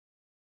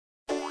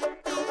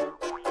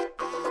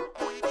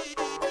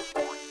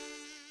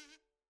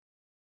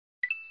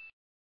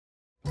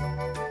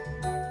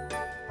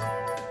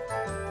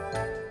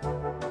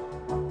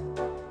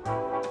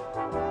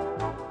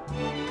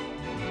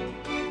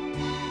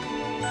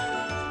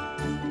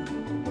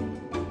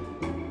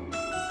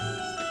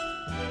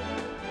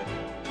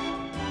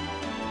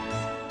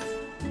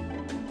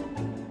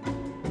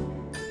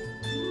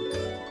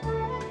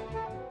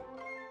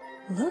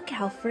Look,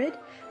 Alfred,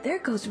 there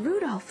goes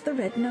Rudolph the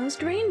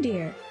red-nosed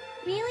reindeer.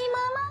 Really,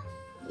 Mama?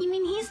 You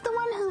mean he's the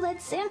one who led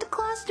Santa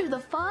Claus through the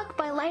fog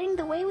by lighting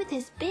the way with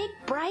his big,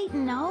 bright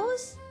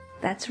nose?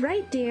 That's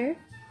right, dear.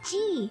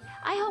 Gee,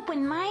 I hope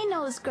when my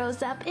nose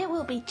grows up it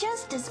will be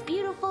just as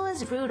beautiful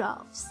as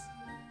Rudolph's.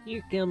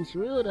 Here comes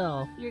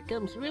Rudolph, here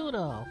comes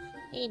Rudolph.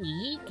 Maybe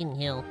he can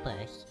help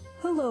us.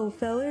 Hello,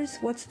 fellers.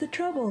 What's the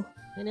trouble?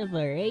 One of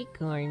our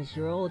acorns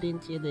rolled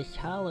into this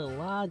hollow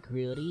log,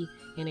 Rudy,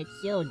 and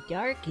it's so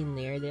dark in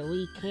there that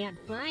we can't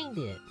find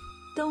it.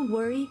 Don't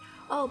worry.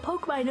 I'll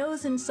poke my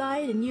nose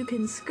inside and you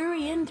can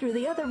scurry in through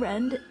the other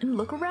end and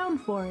look around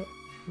for it.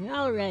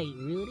 All right,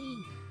 Rudy.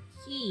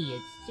 Gee,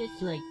 it's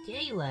just like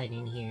daylight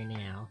in here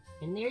now.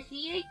 And there's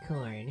the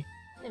acorn.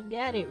 I've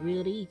got it,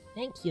 Rudy.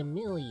 Thanks a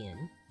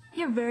million.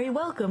 You're very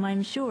welcome,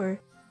 I'm sure.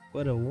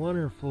 What a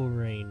wonderful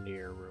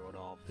reindeer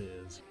Rudolph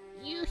is.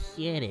 You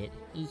said it.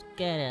 He's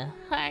got a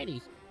heart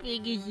as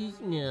big as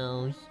his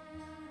nose.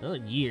 Oh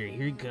dear,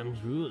 here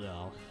comes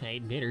Rudolph.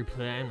 I'd better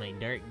put on my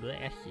dark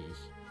glasses.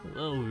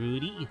 Hello,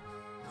 Rudy.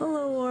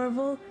 Hello,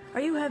 Orville.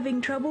 Are you having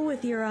trouble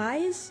with your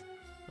eyes?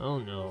 Oh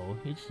no,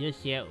 it's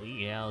just that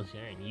we owls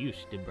aren't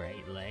used to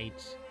bright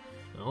lights.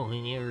 Oh,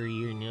 whenever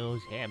your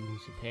nose happens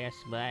to pass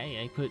by,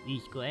 I put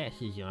these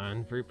glasses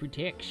on for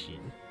protection.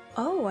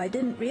 Oh, I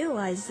didn't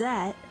realize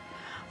that.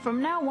 From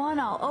now on,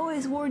 I'll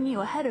always warn you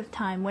ahead of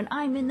time when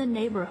I'm in the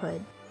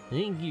neighborhood.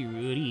 Thank you,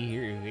 Rudy.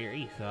 You're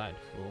very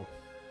thoughtful.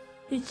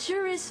 It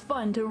sure is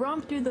fun to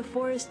romp through the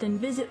forest and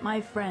visit my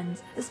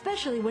friends,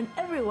 especially when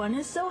everyone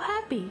is so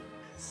happy.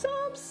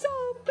 Sob,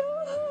 sob,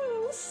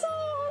 boo-hoo,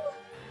 sob!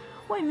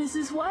 Why,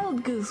 Mrs.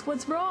 Wild Goose,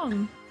 what's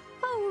wrong?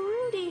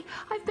 Oh, Rudy,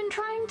 I've been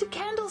trying to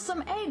candle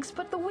some eggs,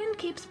 but the wind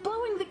keeps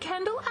blowing the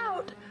candle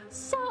out.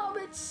 Sob,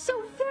 it's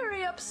so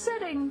very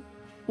upsetting.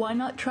 Why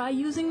not try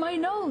using my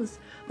nose?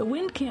 The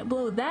wind can't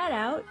blow that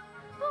out.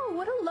 Oh,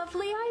 what a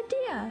lovely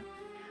idea.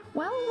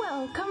 Well,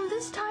 well, come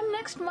this time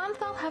next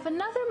month I'll have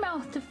another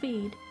mouth to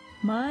feed.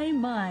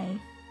 My.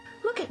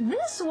 Look at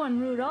this one,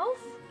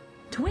 Rudolph.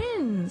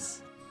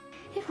 Twins.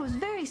 It was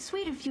very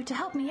sweet of you to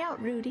help me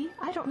out, Rudy.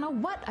 I don't know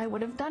what I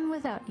would have done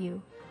without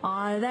you.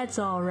 Ah, that's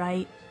all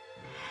right.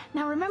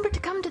 Now remember to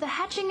come to the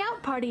hatching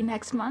out party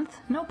next month.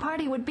 No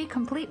party would be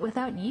complete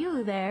without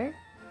you there.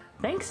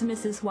 Thanks,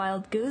 Mrs.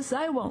 Wild Goose.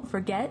 I won't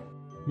forget.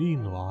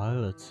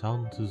 Meanwhile, at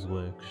Santa's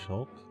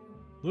workshop,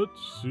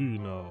 let's see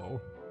now.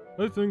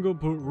 I think I'll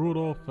put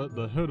Rudolph at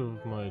the head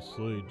of my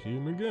sleigh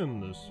team again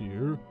this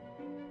year.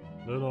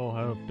 Then I'll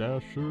have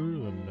Dasher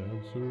and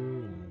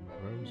Dancer and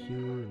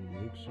Prancer and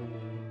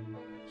Vixen.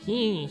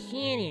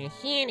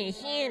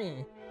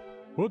 Santa.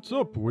 What's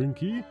up,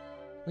 Winky?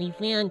 We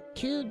found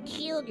 2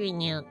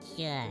 children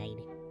outside.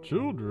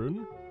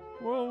 Children?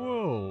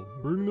 Well,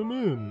 bring them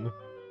in.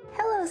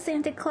 Hello,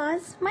 Santa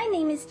Claus. My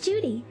name is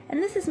Judy,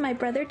 and this is my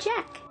brother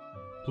Jack.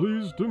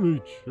 Pleased to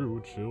meet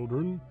you,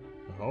 children.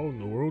 How in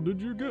the world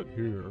did you get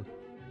here?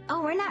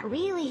 Oh, we're not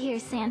really here,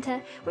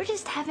 Santa. We're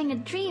just having a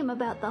dream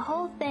about the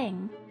whole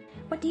thing.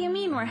 What do you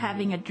mean we're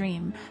having a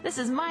dream? This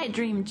is my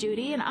dream,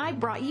 Judy, and I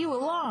brought you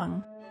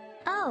along.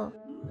 Oh.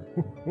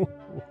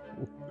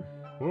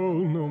 Well,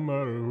 no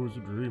matter whose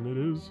dream it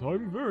is,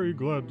 I'm very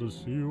glad to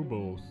see you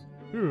both.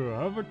 Here,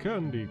 have a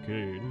candy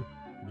cane.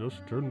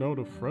 Just turned out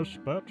a fresh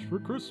batch for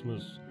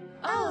Christmas.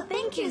 Oh,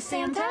 thank you,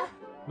 Santa.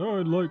 Now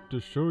I'd like to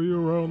show you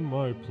around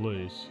my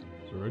place.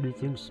 Is there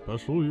anything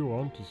special you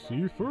want to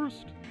see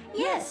first?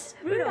 Yes,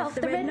 Rudolph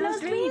the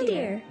red-nosed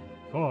reindeer.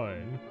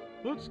 Fine.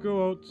 Let's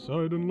go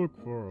outside and look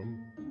for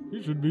him.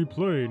 He should be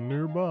playing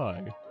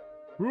nearby.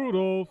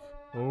 Rudolph!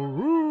 Oh,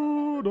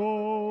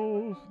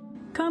 Rudolph!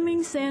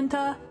 Coming,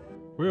 Santa.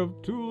 We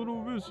have 2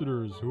 little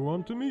visitors who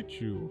want to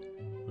meet you.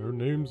 Their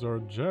names are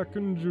Jack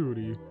and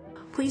Judy.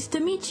 Pleased to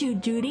meet you,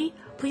 Judy.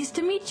 Pleased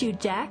to meet you,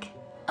 Jack.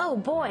 Oh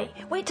boy,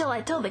 wait till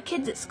I tell the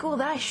kids at school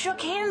that I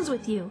shook hands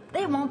with you.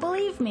 They won't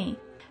believe me.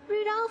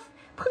 Rudolph,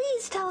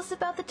 please tell us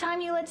about the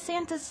time you led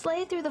Santa's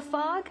sleigh through the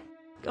fog.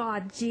 Aw,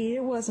 gee,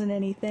 it wasn't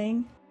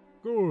anything.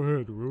 Go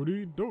ahead,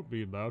 Rudy. Don't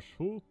be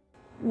bashful.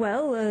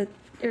 Well,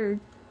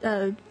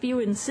 if you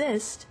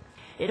insist.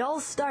 It all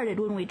started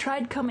when we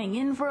tried coming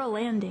in for a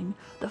landing.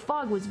 The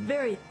fog was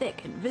very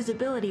thick and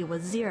visibility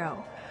was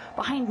 0.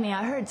 Behind me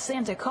I heard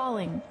Santa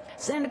calling,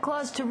 "Santa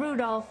Claus to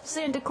Rudolph,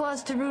 Santa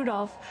Claus to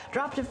Rudolph,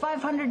 drop to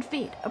 500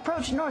 feet,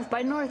 approach north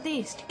by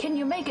northeast, can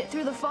you make it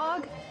through the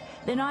fog?"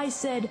 Then I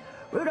said,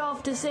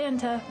 Rudolph to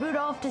Santa,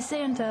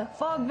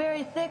 fog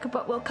very thick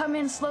but will come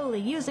in slowly,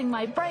 using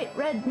my bright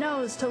red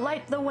nose to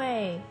light the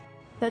way.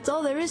 That's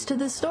all there is to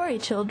the story,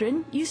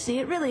 children. You see,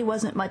 it really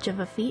wasn't much of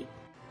a feat.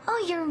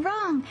 Oh, you're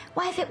wrong.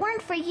 Why, if it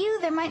weren't for you,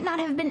 there might not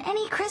have been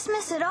any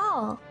Christmas at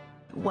all.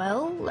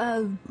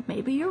 Well,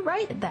 maybe you're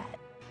right at that.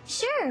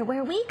 Sure,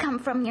 where we come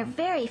from, you're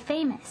very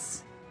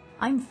famous.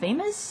 I'm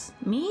famous?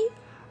 Me?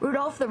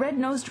 Rudolph the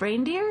red-nosed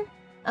reindeer?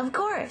 Of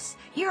course,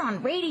 you're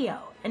on radio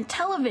and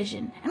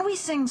television, and we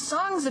sing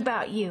songs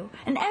about you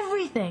and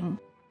everything.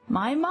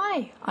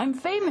 My, I'm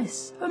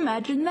famous.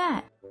 Imagine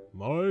that.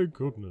 My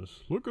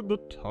goodness, look at the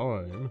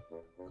time.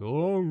 Go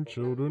along,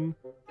 children.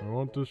 I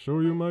want to show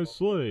you my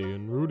sleigh,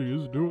 and Rudy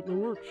is due at the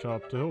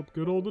workshop to help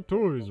get all the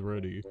toys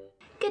ready.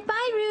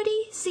 Goodbye,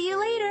 Rudy. See you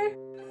later.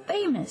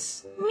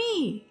 Famous?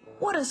 Me?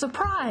 What a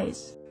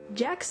surprise!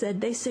 Jack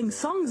said they sing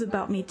songs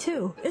about me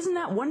too. Isn't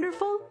that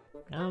wonderful?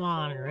 Come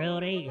on,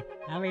 Rudy.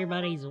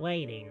 Everybody's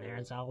waiting.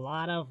 There's a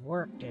lot of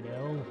work to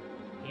do.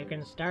 You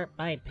can start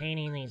by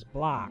painting these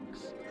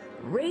blocks.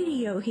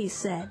 Radio, he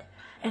said.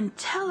 And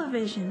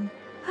television.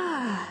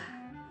 Ah.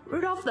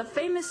 Rudolph the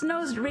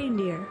famous-nosed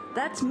reindeer.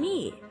 That's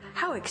me.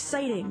 How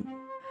exciting.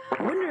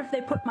 I wonder if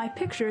they put my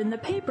picture in the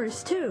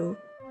papers too.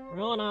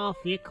 Rudolph,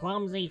 you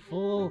clumsy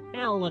fool.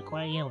 Now look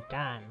what you've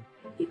done.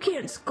 You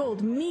can't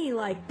scold me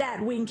like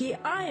that, Winky.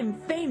 I'm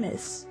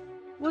famous.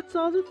 What's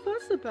all the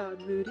fuss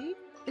about, Rudy?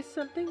 Is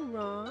something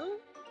wrong?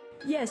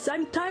 Yes,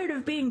 I'm tired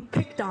of being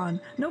picked on.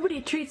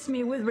 Nobody treats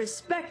me with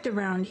respect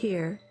around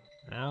here.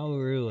 Now,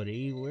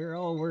 Rudy, we're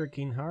all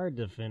working hard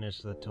to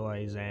finish the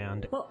toys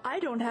and... Well, I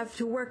don't have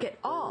to work at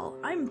all.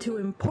 I'm too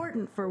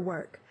important for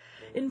work.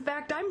 In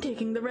fact, I'm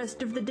taking the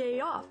rest of the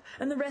day off,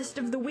 and the rest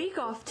of the week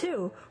off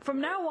too.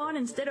 From now on,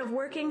 instead of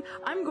working,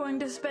 I'm going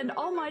to spend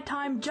all my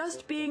time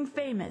just being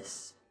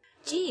famous.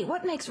 Gee,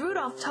 what makes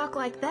Rudolph talk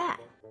like that?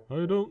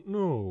 I don't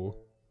know.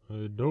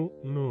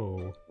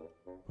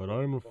 But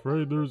I'm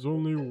afraid there's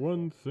only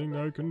one thing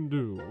I can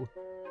do.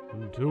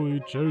 Until he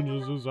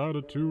changes his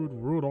attitude,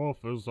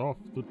 Rudolph is off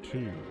the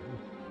team.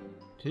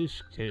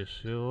 Tisk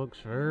tisk, it looks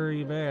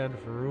very bad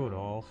for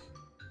Rudolph.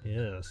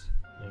 Yes,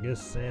 I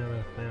guess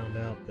Santa found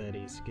out that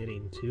he's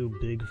getting too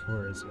big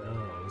for his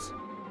nose.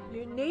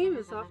 Your name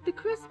is off the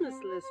Christmas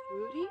list,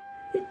 Rudy.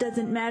 It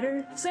doesn't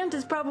matter.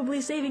 Santa's probably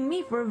saving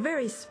me for a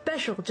very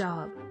special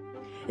job.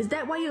 Is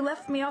that why you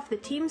left me off the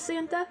team,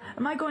 Santa?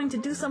 Am I going to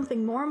do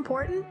something more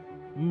important?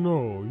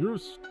 No, you're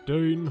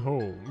staying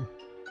home.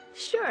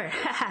 Sure,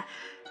 haha.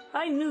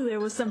 I knew there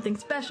was something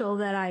special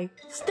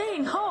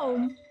Staying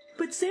home?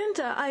 But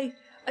Santa, I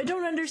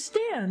don't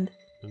understand.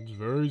 It's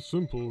very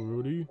simple,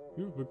 Rudy.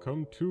 You've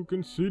become too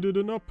conceited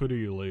and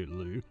uppity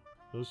lately.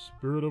 The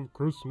spirit of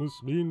Christmas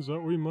means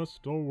that we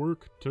must all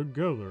work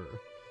together.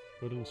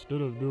 But instead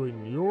of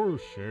doing your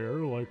share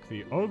like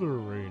the other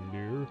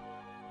reindeer,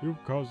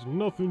 you've caused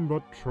nothing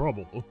but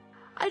trouble.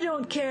 I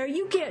don't care.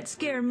 You can't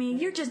scare me.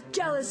 You're just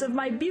jealous of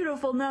my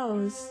beautiful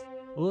nose.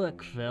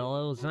 Look,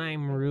 fellows,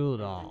 I'm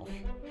Rudolph.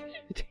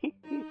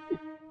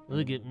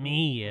 Look at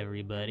me,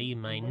 everybody.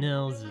 My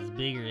nose is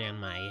bigger than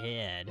my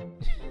head.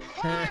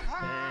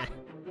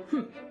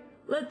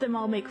 Let them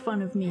all make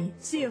fun of me.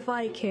 See if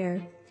I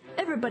care.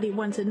 Everybody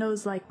wants a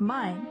nose like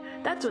mine.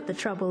 That's what the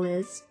trouble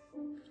is.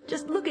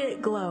 Just look at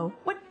it glow.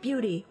 What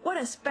beauty. What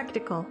a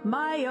spectacle.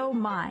 My, oh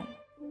my.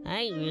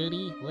 Hi,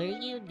 Rudy. What are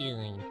you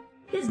doing?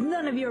 It's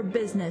none of your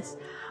business.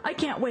 I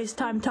can't waste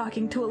time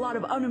talking to a lot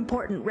of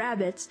unimportant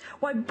rabbits.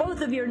 Why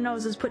both of your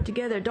noses put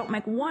together don't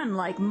make one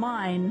like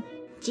mine.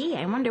 Gee,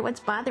 I wonder what's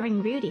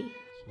bothering Rudy.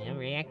 He's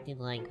never acted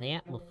like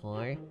that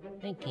before.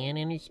 I can't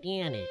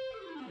understand it.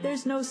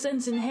 There's no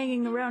sense in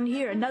hanging around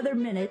here another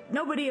minute.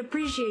 Nobody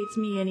appreciates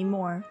me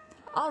anymore.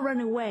 I'll run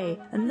away,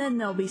 and then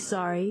they'll be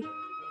sorry.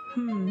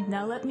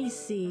 Now let me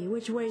see.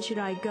 Which way should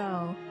I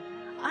go?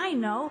 I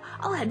know.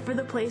 I'll head for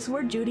the place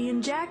where Judy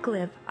and Jack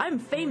live. I'm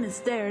famous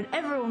there, and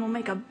everyone will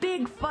make a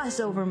big fuss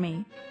over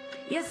me.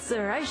 Yes,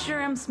 sir, I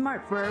sure am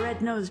smart for a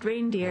red-nosed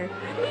reindeer.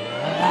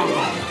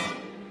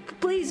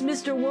 Please,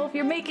 Mr. Wolf,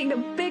 you're making a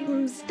big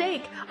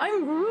mistake.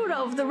 I'm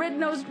Rudolph the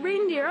red-nosed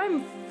reindeer.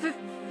 I'm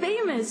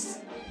famous.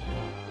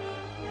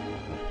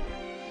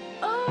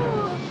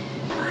 Oh,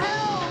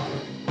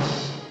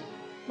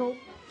 help!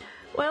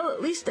 Well,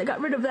 at least I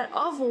got rid of that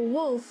awful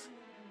wolf.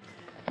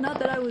 Not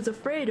that I was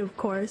afraid, of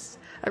course.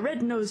 A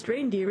red-nosed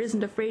reindeer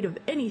isn't afraid of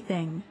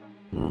anything.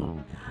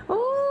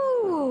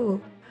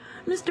 Oh!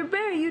 Mr.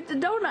 Bear, you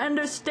don't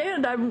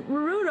understand. I'm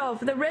Rudolph,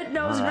 the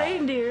red-nosed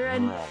reindeer,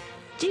 and...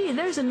 Gee,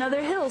 there's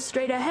another hill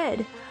straight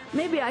ahead.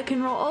 Maybe I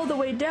can roll all the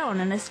way down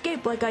and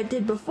escape like I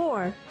did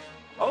before.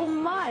 Oh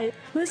my!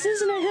 This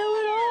isn't a hill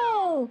at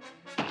all!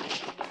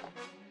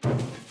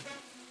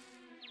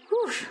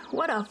 Whew,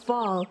 what a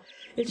fall.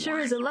 It sure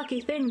is a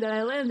lucky thing that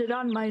I landed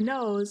on my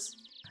nose.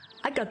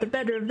 I got the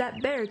better of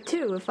that bear,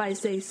 too, if I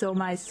say so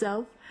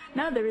myself.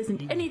 Now there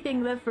isn't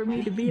anything left for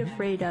me to be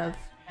afraid of.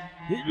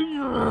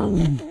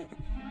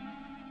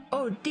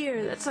 Oh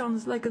dear, that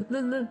sounds like a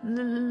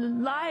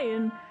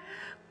lion.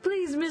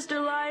 Please,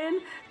 Mr.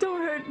 Lion,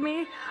 don't hurt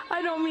me.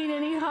 I don't mean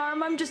any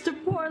harm. I'm just a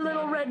poor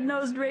little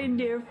red-nosed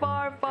reindeer,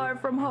 far, far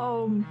from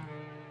home.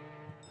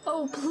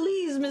 Oh,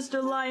 please,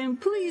 Mr. Lion,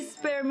 please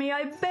spare me.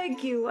 I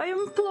beg you. I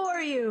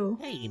implore you.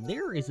 Hey,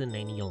 there isn't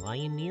any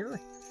lion here.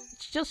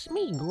 It's just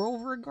me,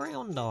 Grover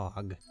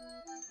Groundhog.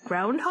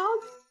 Groundhog?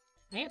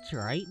 That's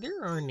right,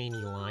 there aren't any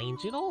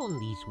lions at all in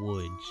these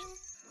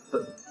woods.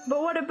 But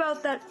what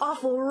about that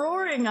awful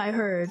roaring I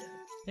heard?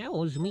 That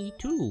was me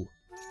too.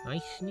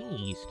 I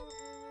sneezed.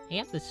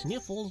 Had the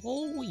sniffles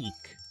all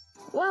week.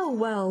 Well,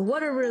 well,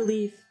 what a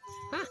relief.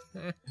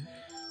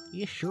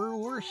 You sure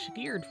were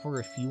scared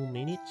for a few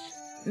minutes.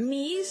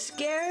 Me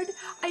scared?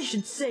 I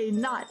should say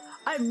not.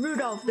 I'm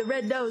Rudolph the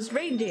red-nosed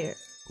reindeer.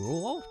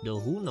 Rudolph the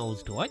who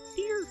knows what,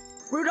 dear?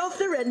 Rudolph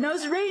the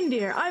Red-Nosed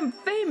Reindeer. I'm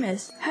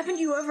famous. Haven't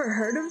you ever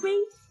heard of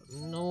me?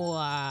 No,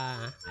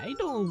 I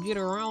don't get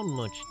around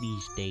much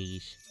these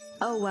days.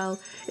 Oh well,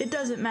 it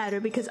doesn't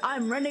matter because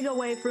I'm running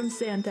away from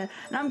Santa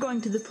and I'm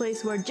going to the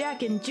place where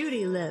Jack and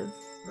Judy live.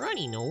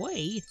 Running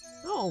away?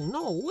 Oh,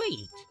 no,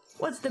 wait.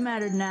 What's the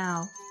matter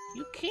now?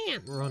 You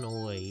can't run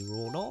away,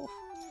 Rudolph.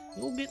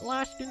 You'll get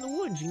lost in the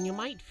woods and you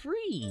might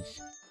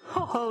freeze.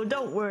 Ho,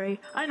 don't worry.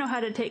 I know how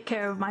to take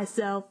care of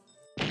myself.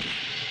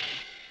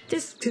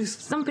 Just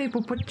some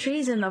people put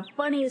trees in the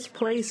funniest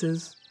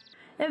places.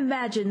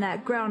 Imagine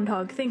that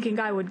groundhog thinking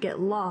I would get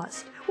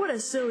lost. What a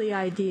silly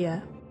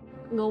idea.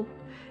 Well,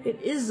 it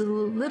is a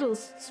little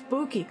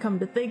spooky, come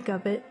to think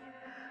of it.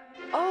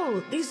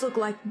 Oh, these look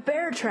like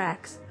bear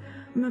tracks.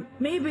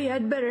 Maybe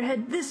I'd better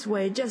head this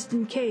way just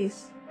in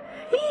case.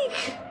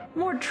 Eek!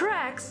 More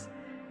tracks!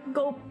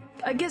 Gulp,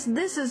 I guess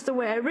this is the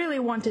way I really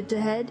wanted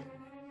to head.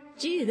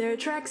 Gee, there are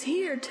tracks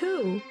here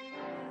too.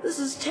 This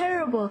is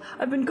terrible.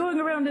 I've been going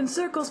around in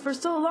circles for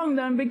so long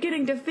that I'm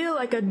beginning to feel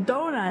like a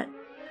donut.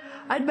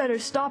 I'd better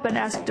stop and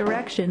ask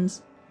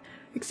directions.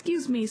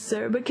 Excuse me,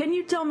 sir, but can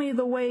you tell me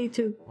the way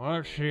to...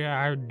 What's the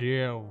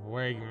idea of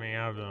waking me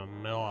up in the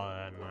middle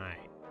of the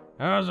night?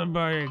 How's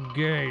about a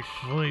gay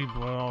sleep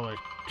with all this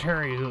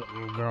terry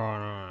hooting going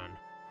on?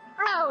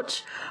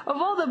 Ouch! Of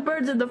all the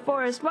birds in the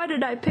forest, why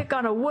did I pick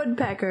on a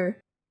woodpecker?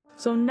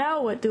 So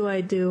now what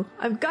do?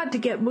 I've got to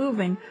get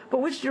moving,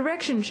 but which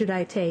direction should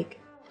I take?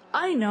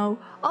 I know,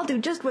 I'll do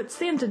just what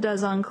Santa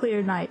does on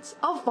clear nights.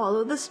 I'll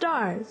follow the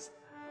stars.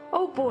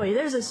 Oh boy,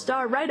 there's a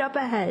star right up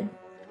ahead.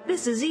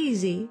 This is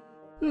easy.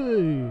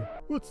 Hey,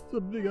 what's the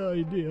big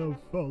idea of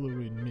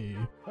following me?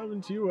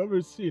 Haven't you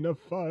ever seen a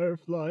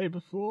firefly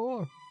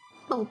before?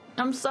 Oh,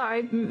 I'm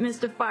sorry,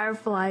 Mr.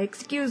 Firefly,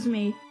 excuse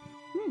me.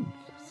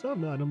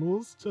 Some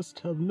animals just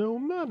have no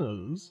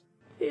manners.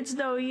 It's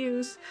no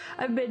use.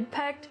 I've been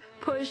pecked,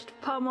 pushed,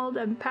 pummeled,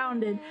 and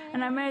pounded,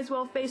 and I may as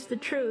well face the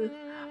truth.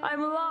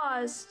 I'm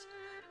lost.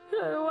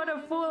 What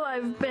a fool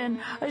I've been.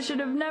 I should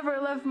have never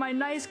left my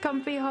nice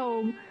comfy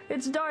home.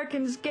 It's dark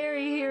and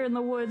scary here in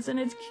the woods, and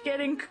it's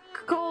getting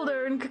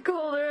colder and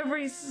colder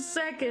every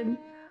second.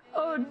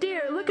 Oh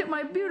dear, look at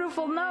my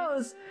beautiful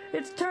nose.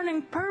 It's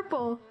turning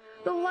purple.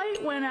 The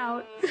light went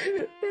out.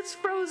 It's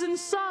frozen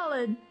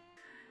solid.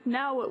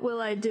 Now what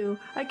will I do?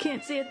 I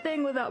can't see a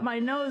thing without my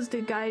nose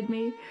to guide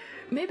me.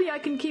 Maybe I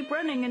can keep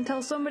running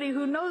until somebody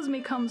who knows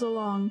me comes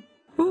along.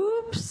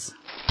 Oops!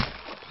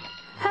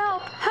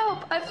 Help!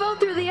 Help! I fell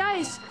through the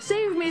ice!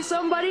 Save me,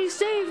 somebody!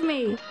 Save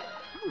me!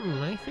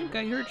 I think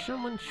I heard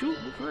someone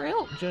shooting for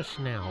help just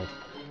now.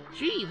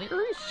 Gee,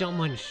 there is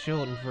someone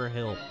shouting for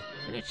help.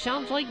 And it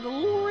sounds like the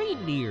little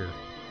reindeer.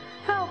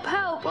 Help!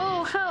 Help!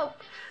 Oh,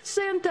 help!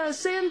 Santa!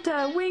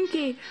 Santa!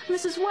 Winky!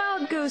 Mrs.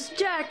 Wildgoose!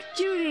 Jack!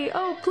 Judy!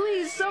 Oh,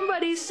 please,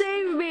 somebody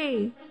save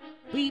me!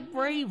 Be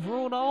brave,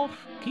 Rudolph.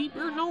 Keep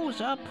your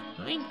nose up.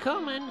 I'm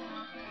coming.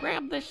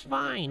 Grab this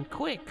vine,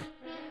 quick.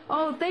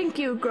 Oh, thank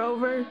you,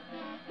 Grover.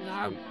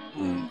 Now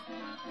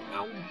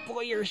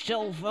pull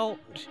yourself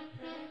out.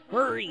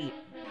 Hurry.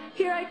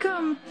 Here I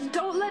come.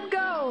 Don't let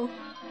go.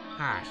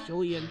 Ah,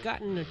 so you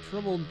got into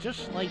trouble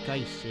just like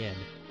I said.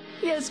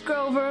 Yes,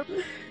 Grover.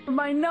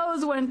 My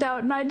nose went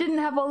out and I didn't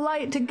have a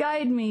light to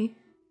guide me.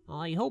 Well,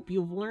 I hope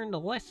you've learned a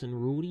lesson,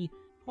 Rudy.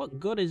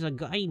 What good is a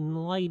guiding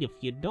light if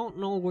you don't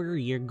know where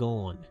you're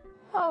going?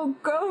 Oh,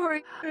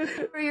 Grover,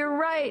 you're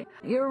right.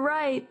 You're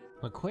right.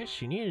 The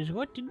question is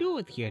what to do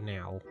with you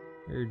now.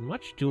 You're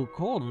much too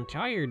cold and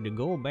tired to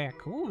go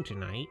back home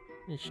tonight.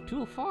 It's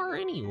too far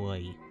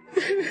anyway.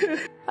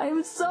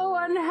 I'm so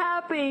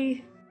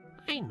unhappy.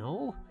 I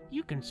know.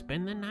 You can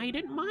spend the night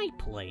at my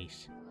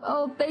place.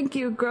 Oh, thank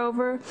you,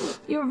 Grover.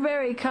 You're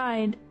very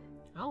kind.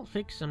 I'll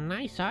fix some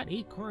nice hot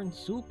acorn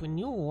soup and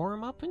you'll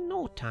warm up in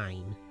no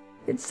time.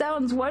 It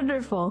sounds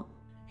wonderful.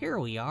 Here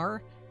we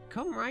are.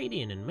 Come right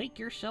in and make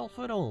yourself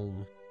at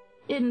home.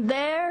 In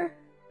there?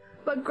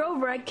 But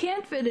Grover, I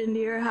can't fit into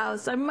your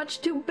house. I'm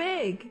much too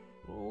big.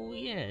 Oh,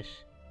 yes.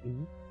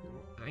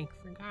 I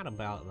forgot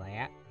about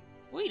that.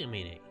 Wait a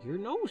minute. Your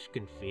nose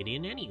can fit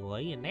in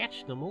anyway, and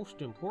that's the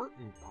most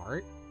important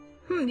part.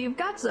 You've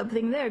got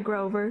something there,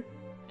 Grover.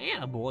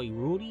 Attaboy,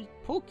 Rudy.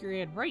 Poke your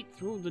head right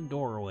through the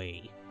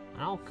doorway.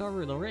 I'll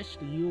cover the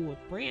rest of you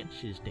with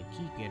branches to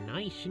keep you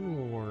nice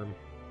and warm.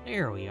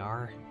 There we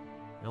are.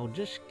 Now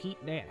just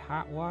keep that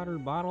hot water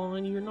bottle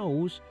on your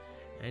nose,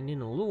 and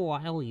in a little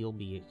while you'll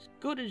be as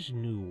good as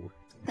new.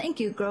 Thank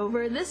you,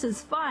 Grover. This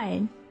is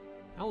fine.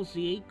 How's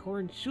the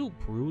acorn soup,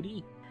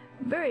 Rudy?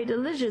 Very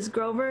delicious,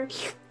 Grover.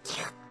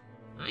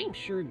 I'm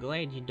sure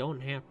glad you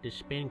don't have to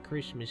spend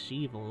Christmas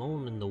Eve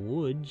alone in the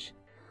woods.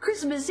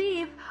 Christmas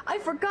Eve? I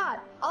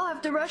forgot. I'll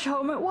have to rush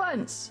home at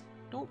once.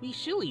 Don't be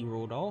silly,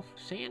 Rudolph.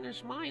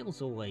 Santa's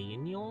miles away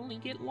and you'll only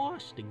get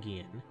lost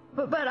again.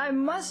 But I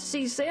must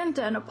see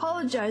Santa and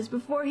apologize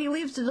before he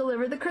leaves to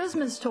deliver the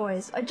Christmas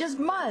toys. I just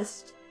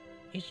must.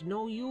 It's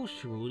no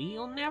use, Rudy.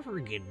 You'll never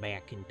get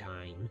back in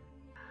time.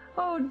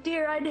 Oh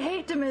dear, I'd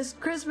hate to miss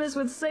Christmas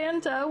with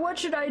Santa. What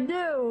should I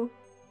do?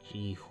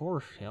 Gee,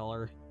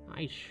 Horfeller,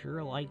 I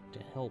sure like to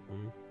help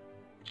him.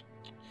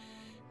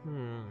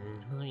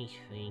 I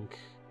think...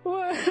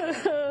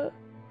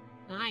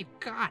 I've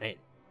got it!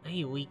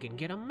 Maybe we can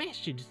get a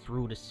message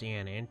through to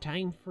Santa in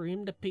time for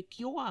him to pick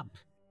you up.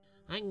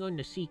 I'm going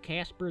to see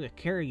Casper the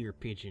carrier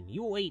pigeon.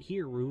 You wait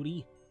here,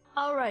 Rudy.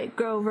 All right,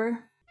 Grover.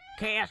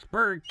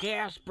 Casper!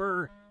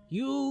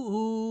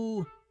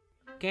 You!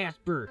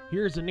 Casper,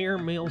 here's an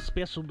airmail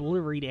special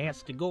delivery that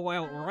has to go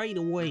out right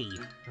away.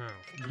 Oh,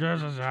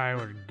 just as I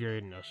was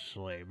getting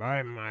asleep,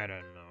 I might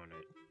have known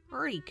it.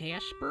 Hurry,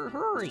 Casper,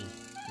 hurry!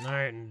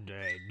 Night and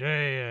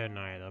day and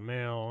night, the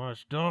mail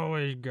must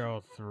always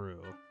go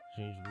through.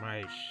 Seems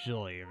mighty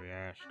silly if you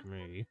ask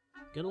me.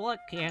 Good luck,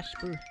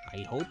 Casper.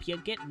 I hope you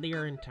get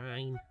there in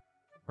time.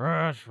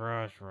 Rush,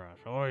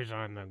 always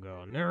on the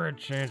go. Never a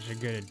chance to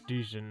get a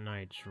decent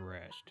night's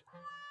rest.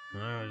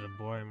 When I was a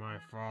boy, my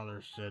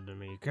father said to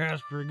me,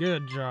 Casper,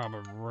 get a job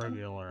of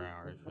regular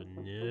hours. But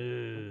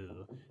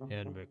no,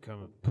 had to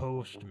become a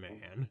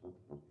postman.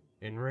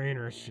 In rain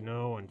or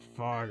snow and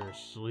fog or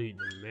sleet,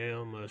 the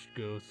mail must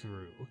go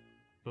through.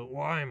 But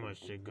why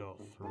must it go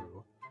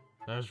through?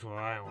 That's what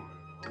I want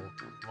to know.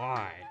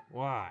 Why?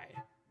 Why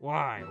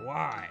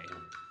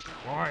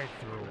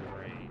through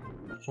rain?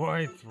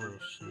 Why through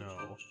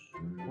snow?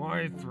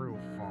 Why through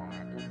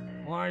fog?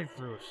 Why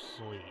through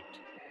sleet?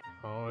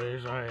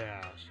 Always I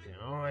ask,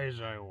 and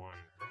always I wonder.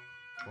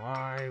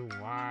 Why?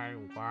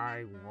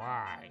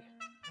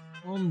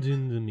 And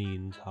in the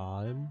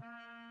meantime...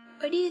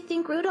 Where do you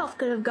think Rudolph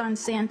could have gone,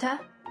 Santa?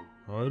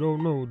 I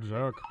don't know,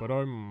 Jack, but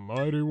I'm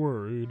mighty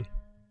worried.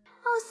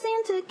 Oh,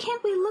 Santa,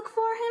 can't we look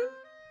for him?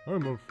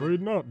 I'm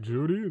afraid not,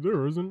 Judy.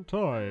 There isn't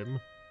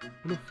time.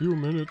 In a few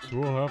minutes,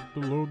 we'll have to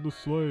load the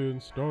sleigh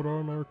and start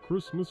on our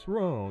Christmas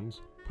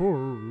rounds. Poor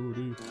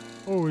Rudy.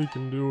 All we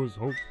can do is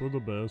hope for the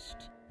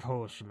best.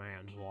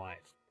 Postman's life.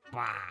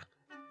 Bah!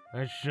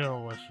 I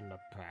shall listen to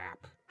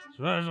Pap.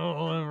 Special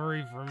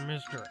delivery from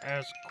Mr.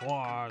 S.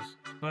 Claus.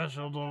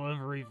 Special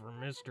delivery from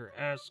Mr.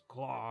 S.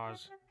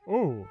 Claus.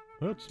 Oh,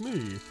 that's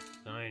me.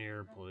 Sign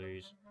here,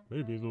 please.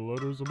 Maybe the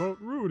letter's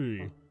about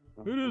Rudy.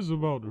 It is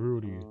about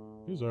Rudy.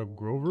 He's at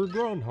Grover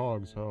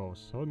Groundhog's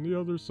house on the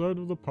other side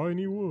of the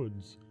piney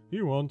woods.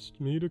 He wants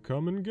me to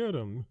come and get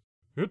him.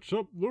 Hitch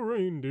up the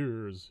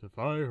reindeers. If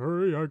I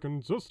hurry, I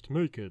can just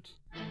make it.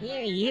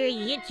 Here,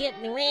 hitch up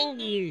the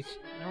reindeers.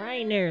 The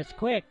reindeers,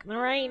 quick, the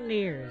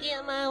reindeers.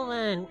 Get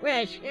moving,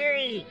 rush,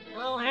 hurry.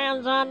 All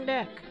hands on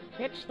deck.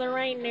 Hitch the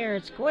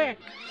reindeers, quick.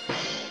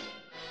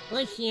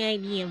 What's the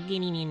idea of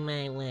getting in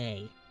my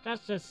way?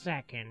 Just a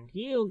second.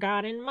 You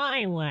got in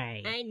my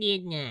way. I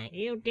did not.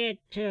 You did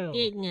too.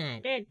 Did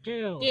not. Did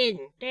too.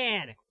 Didn't.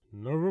 Did.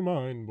 Never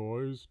mind,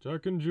 boys.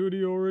 Jack and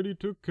Judy already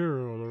took care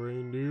of the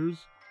reindeers.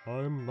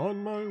 I'm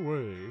on my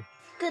way.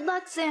 Good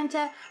luck,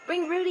 Santa.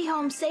 Bring Rudy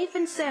home safe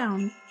and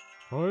sound.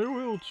 I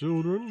will,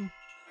 children.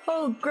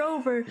 Oh,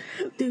 Grover,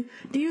 do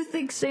you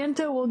think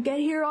Santa will get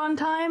here on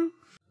time?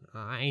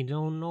 I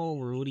don't know,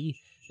 Rudy.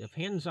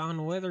 Depends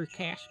on whether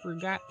Casper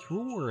got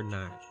through or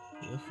not.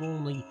 If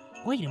only...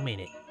 Wait a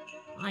minute.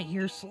 I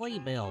hear sleigh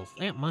bells.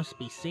 That must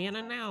be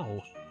Santa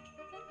now.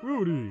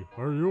 Rudy,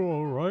 are you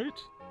all right?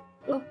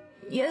 Oh,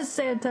 yes,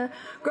 Santa.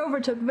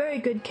 Grover took very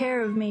good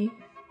care of me.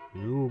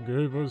 You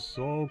gave us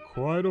all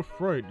quite a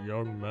fright,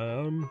 young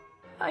man.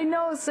 I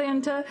know,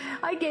 Santa.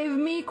 I gave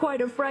me quite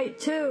a fright,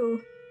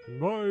 too.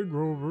 Bye,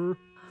 Grover.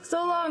 So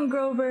long,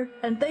 Grover,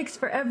 and thanks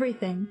for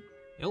everything.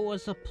 It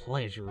was a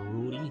pleasure,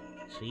 Rudy.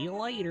 See you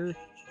later.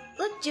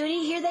 Look,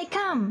 Judy, here they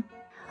come.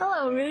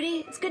 Hello,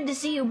 Rudy. It's good to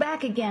see you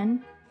back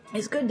again.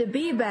 It's good to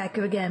be back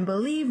again,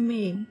 believe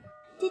me.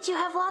 Did you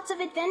have lots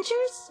of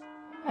adventures?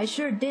 I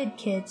sure did,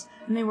 kids,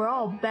 and they were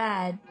all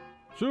bad.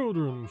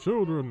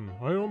 Children,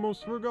 I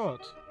almost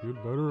forgot. You'd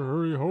better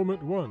hurry home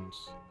at once.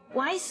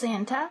 Why,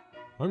 Santa?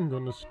 I'm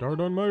gonna start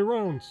on my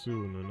round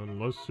soon, and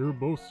unless you're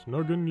both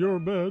snug in your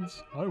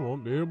beds, I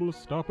won't be able to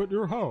stop at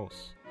your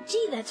house.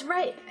 Gee, that's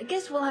right. I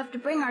guess we'll have to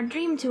bring our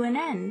dream to an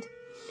end.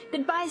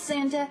 Goodbye,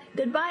 Santa.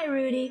 Goodbye,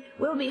 Rudy.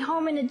 We'll be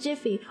home in a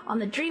jiffy on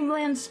the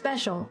Dreamland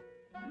Special.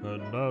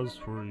 And as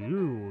for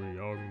you,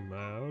 young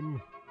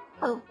man...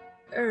 Oh,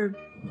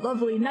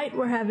 Lovely night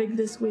we're having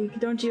this week,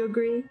 don't you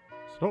agree?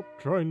 Stop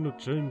trying to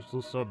change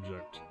the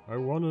subject. I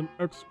want an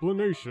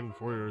explanation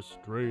for your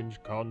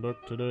strange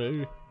conduct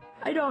today.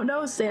 I don't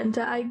know,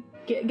 Santa. I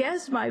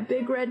guess my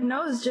big red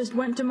nose just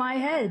went to my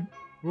head.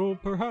 Well,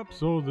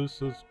 perhaps all this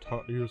has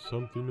taught you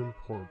something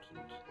important.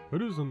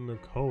 It isn't the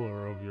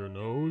color of your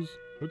nose,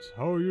 it's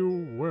how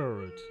you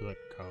wear it that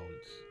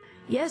counts.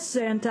 Yes,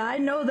 Santa, I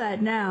know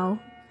that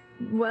now.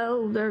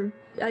 Well,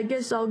 I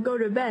guess I'll go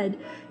to bed.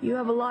 You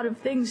have a lot of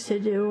things to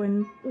do,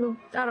 and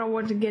I don't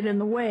want to get in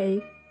the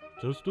way.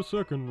 Just a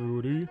second,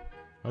 Rudy.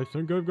 I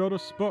think I've got a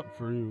spot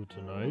for you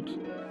tonight.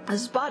 A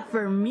spot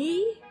for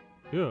me?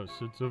 Yes,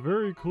 it's a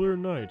very clear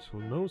night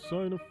with no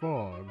sign of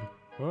fog.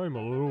 I'm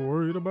a little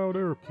worried about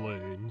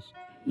airplanes.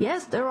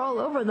 Yes, they're all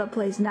over the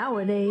place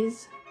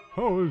nowadays.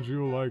 How would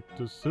you like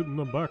to sit in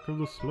the back of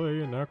the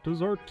sleigh and act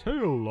as our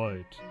tail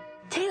light?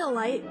 Tail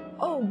light?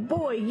 Oh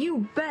boy,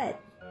 you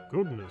bet!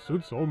 Goodness,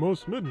 it's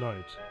almost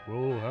midnight.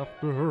 We'll have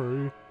to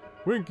hurry.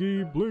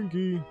 Winky,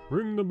 Blinky,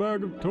 bring the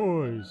bag of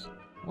toys.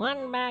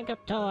 1 bag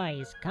of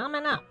toys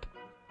coming up.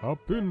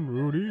 Hop in,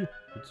 Rudy.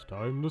 It's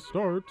time to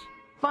start.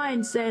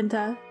 Fine,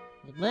 Santa.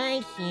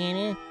 Goodbye,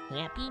 Santa.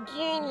 Happy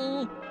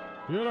journey.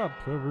 Get up,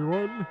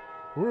 everyone.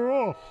 We're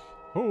off.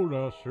 Ho,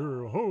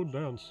 Dasher, ho,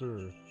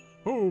 Dancer.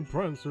 Ho,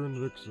 Prancer and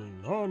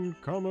Vixen. On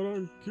Comet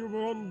and Cupid,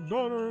 on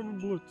Donner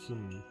and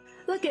Blitzen.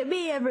 Look at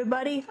me,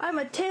 everybody. I'm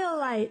a tail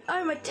light.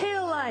 I'm a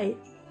tail light.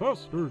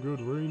 Faster,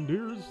 good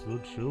reindeers. The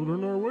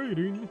children are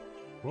waiting.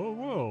 Well,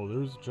 well,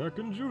 there's Jack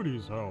and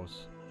Judy's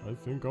house. I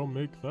think I'll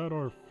make that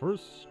our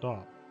first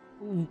stop.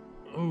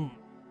 Oh,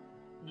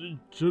 the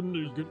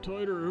chimneys get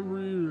tighter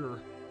every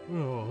year.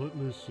 Well, let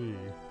me see.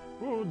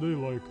 What would they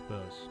like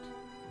best?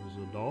 There's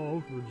a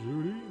doll for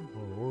Judy,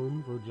 a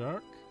horn for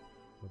Jack,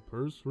 a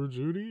purse for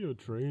Judy, a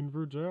train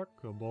for Jack,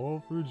 a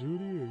ball for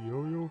Judy, a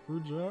yo-yo for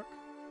Jack.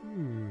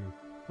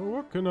 Well,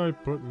 what can I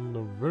put in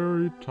the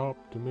very top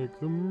to make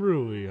them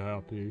really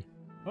happy?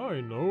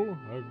 I know,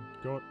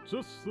 I've got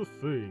just the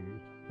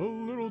thing. A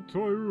little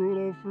toy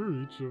Rudolph for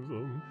each of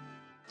them.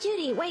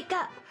 Judy, wake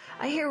up!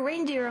 I hear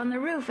reindeer on the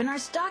roof and our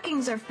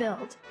stockings are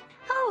filled.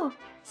 Oh,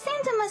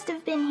 Santa must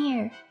have been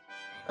here.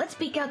 Let's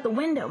peek out the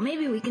window.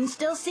 Maybe we can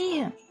still see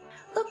him.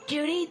 Look,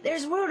 Judy,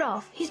 there's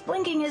Rudolph. He's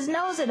blinking his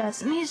nose at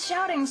us and he's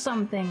shouting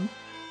something.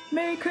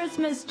 Merry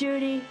Christmas,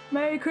 Judy.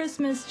 Merry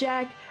Christmas,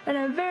 Jack. And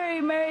a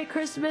very Merry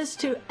Christmas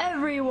to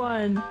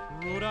everyone.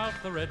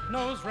 Rudolph the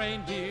red-nosed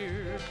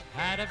reindeer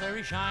had a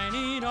very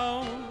shiny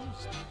nose,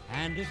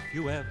 and if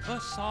you ever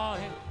saw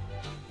it,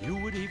 you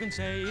would even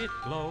say it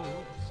glows.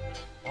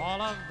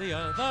 All of the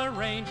other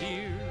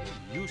reindeer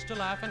used to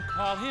laugh and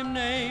call him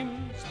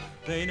names.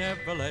 They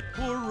never let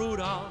poor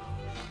Rudolph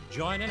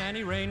join in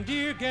any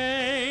reindeer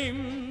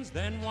games.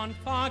 Then one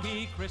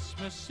foggy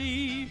Christmas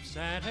Eve,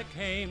 Santa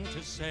came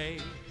to say,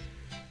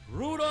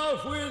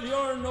 Rudolph, with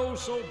your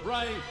nose so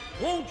bright,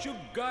 won't you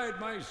guide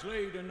my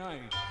sleigh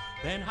tonight?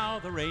 Then how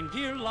the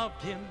reindeer loved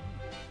him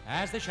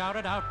as they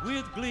shouted out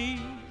with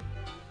glee,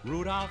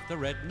 Rudolph the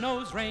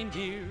red-nosed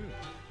reindeer,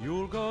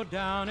 you'll go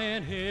down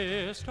in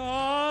history.